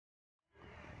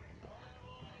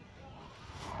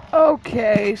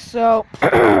Okay, so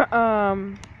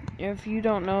if you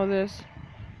don't know this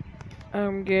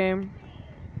game,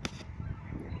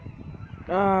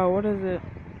 what is it?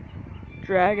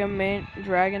 Dragon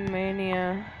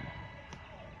Mania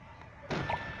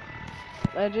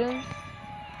Legends.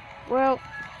 Well,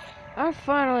 I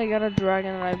finally got a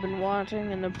dragon that I've been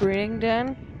watching in the breeding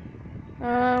den.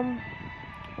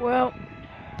 Well,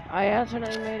 I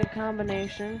accidentally made a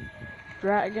combination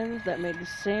dragons that made the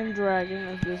same dragon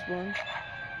as this one.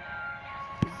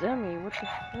 Zemi, what the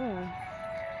fuck?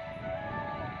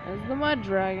 That's the mud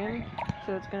dragon,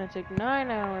 so it's gonna take 9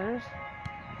 hours.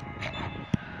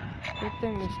 Good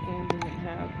thing this game doesn't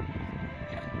have.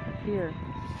 Here,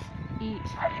 eat.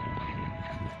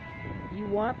 You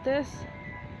want this?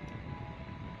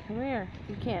 Come here.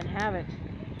 You can't have it.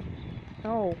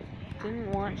 No,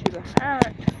 didn't want you to have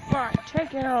it. Fuck,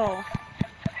 take it all.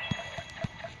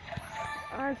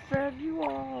 I fed you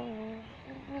all.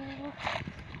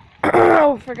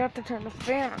 Oh, forgot to turn the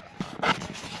fan on.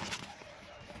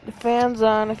 The fan's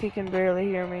on if you can barely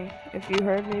hear me. If you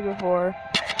heard me before,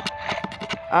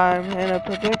 I'm in a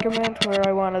predicament where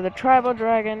I wanted the tribal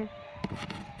dragon,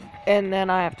 and then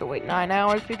I have to wait 9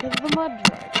 hours because of the mud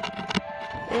dragon.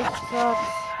 It sucks.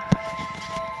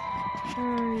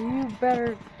 You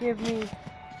better give me...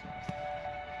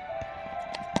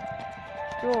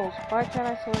 Jules, why can't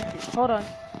I select you? Hold on.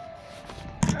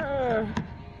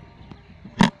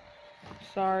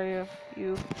 Sorry if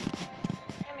you...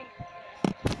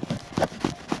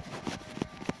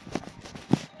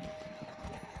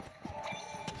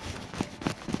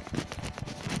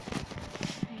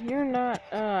 You're not,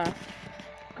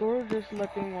 gorgeous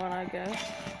looking one, I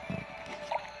guess.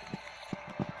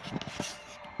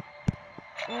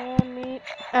 Meet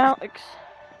Alex.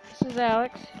 This is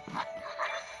Alex.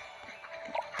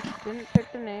 Didn't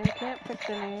pick the name, can't pick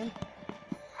the name.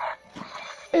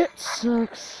 It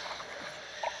sucks.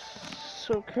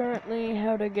 So currently,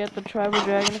 how to get the tribal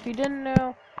dragon. If you didn't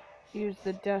know, use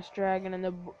the dust dragon and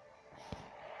the...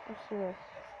 What's this?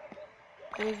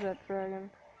 What is that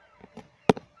dragon?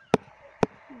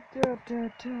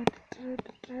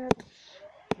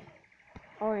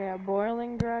 Oh yeah,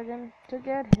 boiling dragon. To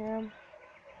get him.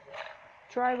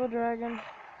 Tribal dragon.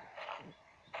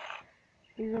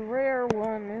 He's a rare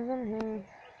one, isn't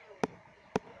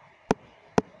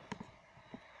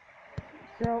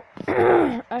he? So,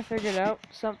 I figured out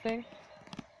something.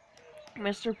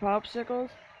 Mr. Popsicles.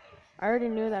 I already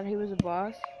knew that he was a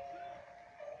boss.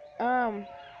 Hold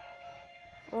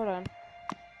on.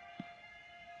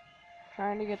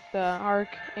 Trying to get the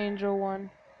Archangel one.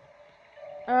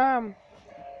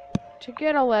 To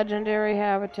get a legendary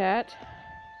habitat,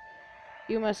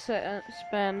 you must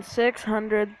spend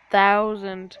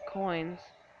 600,000 coins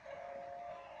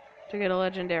to get a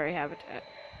legendary habitat.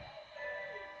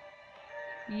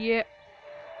 Yeah,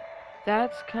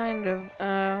 that's kind of,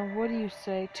 what do you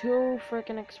say, too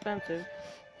freaking expensive.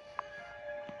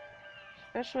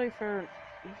 Especially for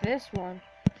this one.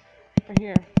 Right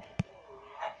here.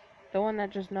 The one that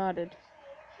just nodded.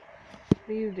 What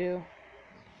do you do?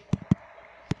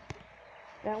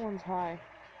 That one's high.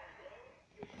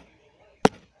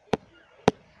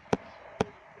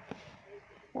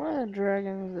 One of the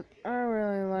dragons that I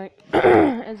really like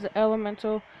is the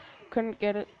elemental. Couldn't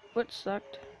get it, which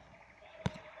sucked.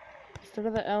 Instead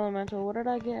of the elemental, what did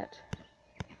I get?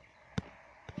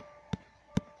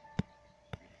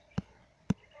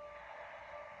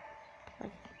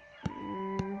 Like,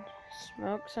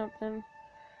 smoke something?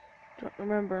 Don't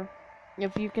remember.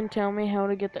 If you can tell me how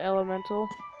to get the elemental,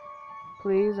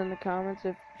 please, in the comments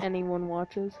if anyone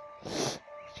watches.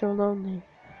 So lonely.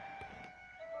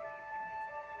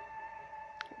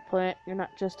 Plant, you're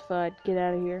not justified. Get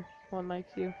out of here. One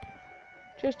likes you.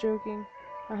 Just joking.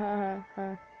 Ha ha ha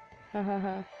ha. Ha ha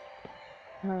ha.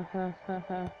 Ha ha ha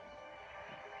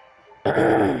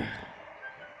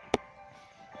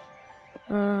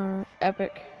ha.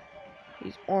 Epic.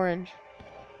 He's orange.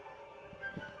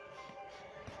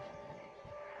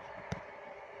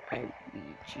 I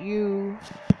beat you.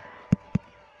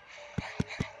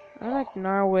 I like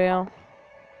narwhal.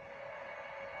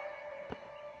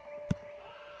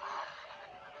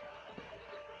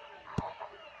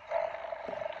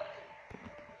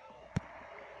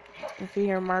 If you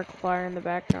hear Markiplier in the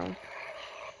background,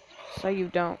 say you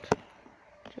don't.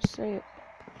 Just say it.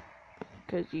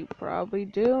 Because you probably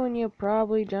do and you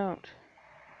probably don't.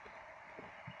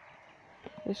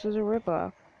 This is a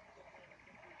ripoff.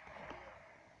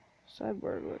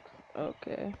 Cyborg looks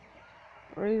okay.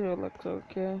 Razor looks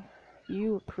okay.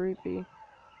 You are creepy.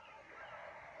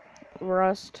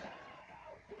 Rust.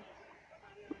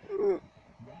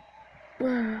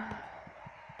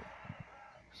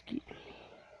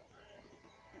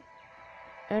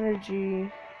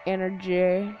 Energy.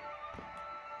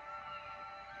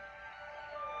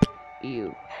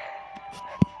 You.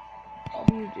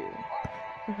 You do.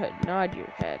 Nod your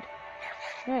head.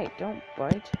 Hey, don't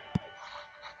bite.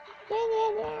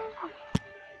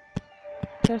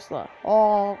 Tesla.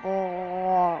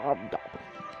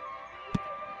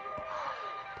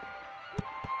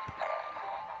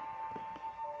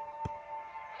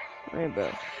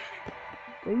 Rainbow.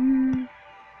 Look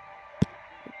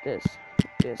at this.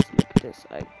 Look at this.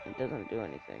 It doesn't do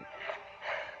anything.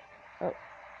 Oh,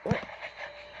 what?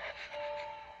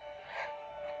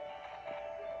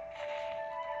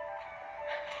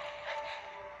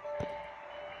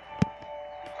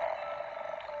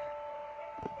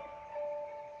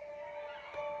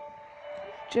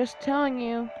 Just telling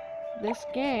you, this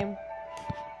game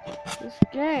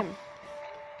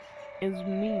is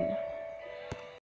mean.